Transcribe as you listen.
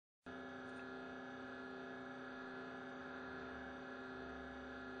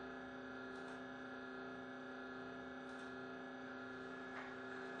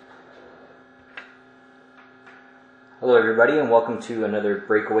Hello everybody and welcome to another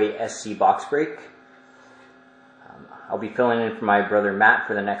Breakaway SC box break. I'll be filling in for my brother Matt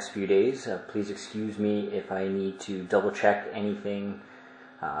for the next few days. Please excuse me if I need to double check anything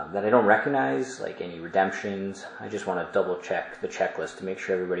that I don't recognize, like any redemptions. I just want to double check the checklist to make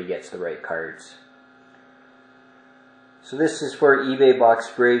sure everybody gets the right cards. So this is for eBay box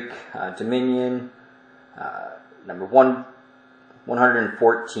break, Dominion, number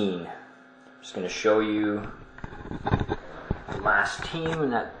 114. Just going to show you the last team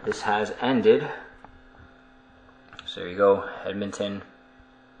that this has ended. So there you go, Edmonton,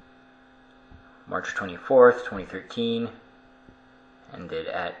 March 24th, 2013, ended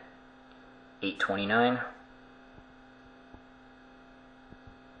at 8:29.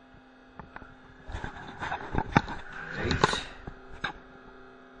 Great.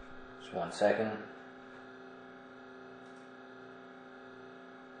 Just 1 second.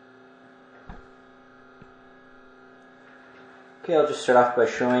 Okay, I'll just start off by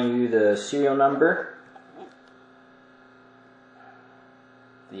showing you the serial number.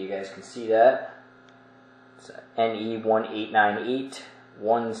 So you guys can see that. It's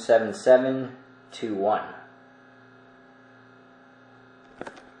NE189817721.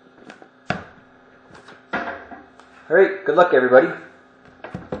 Alright, good luck everybody.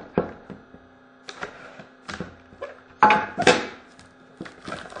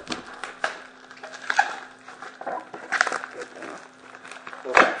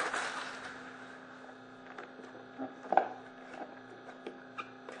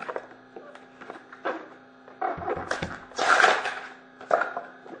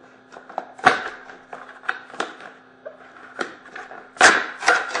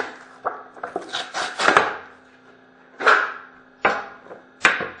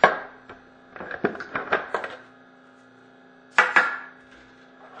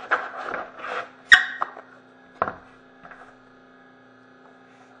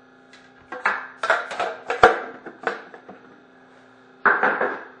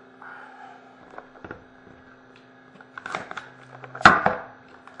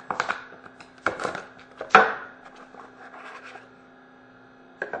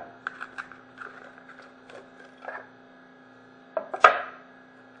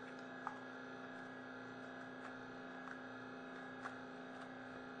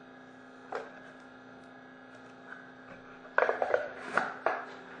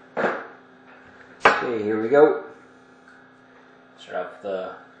 Okay, here we go. Start off with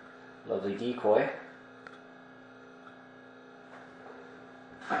the lovely decoy.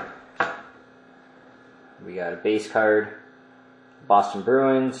 We got a base card, Boston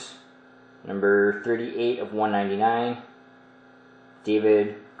Bruins, number 38 of 199,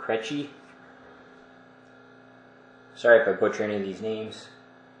 David Krejci. Sorry if I butcher any of these names.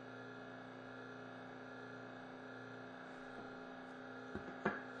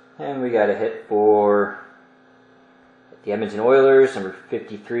 And we got a hit for the Edmonton Oilers, number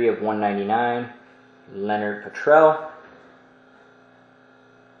 53 of 199, Leonard Petrell.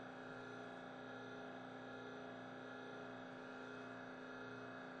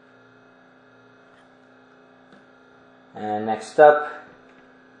 And next up,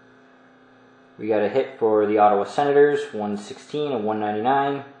 we got a hit for the Ottawa Senators, 116 of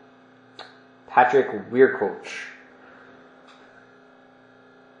 199, Patrick Weircoach.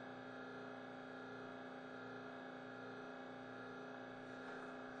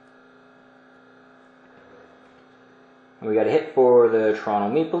 And we got a hit for the Toronto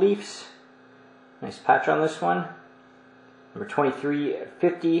Maple Leafs. Nice patch on this one. Number 23 of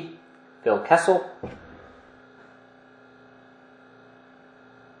 50, Phil Kessel.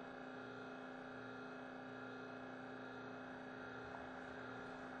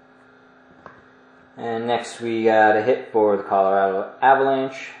 And next we got a hit for the Colorado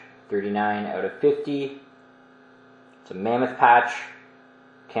Avalanche, 39 out of 50. It's a mammoth patch,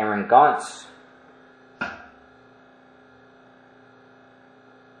 Cameron Gauntz.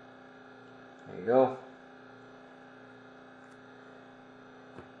 There you go.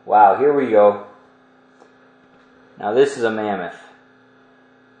 Wow, here we go. Now this is a mammoth.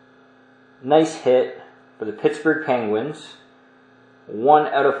 Nice hit for the Pittsburgh Penguins. 1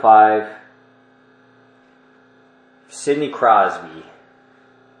 out of 5. Sidney Crosby.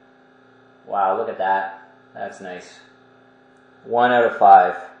 Wow, look at that. That's nice. 1 out of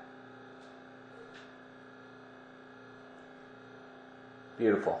 5.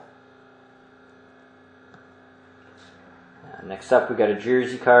 Beautiful. Next up, we got a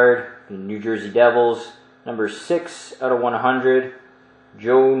jersey card from the New Jersey Devils, number 6 out of 100,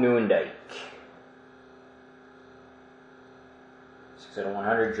 Joe Nieuwendyk. 6 out of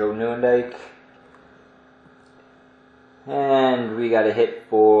 100, Joe Nieuwendyk. And we got a hit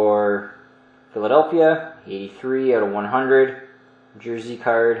for Philadelphia, 83 out of 100. Jersey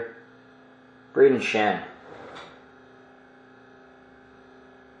card, Braden Shen.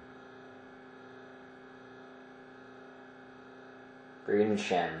 Braden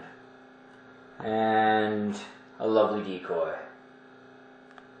Shen. And a lovely decoy.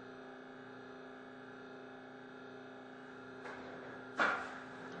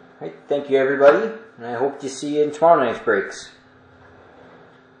 Alright, thank you everybody, and I hope to see you in tomorrow night's breaks.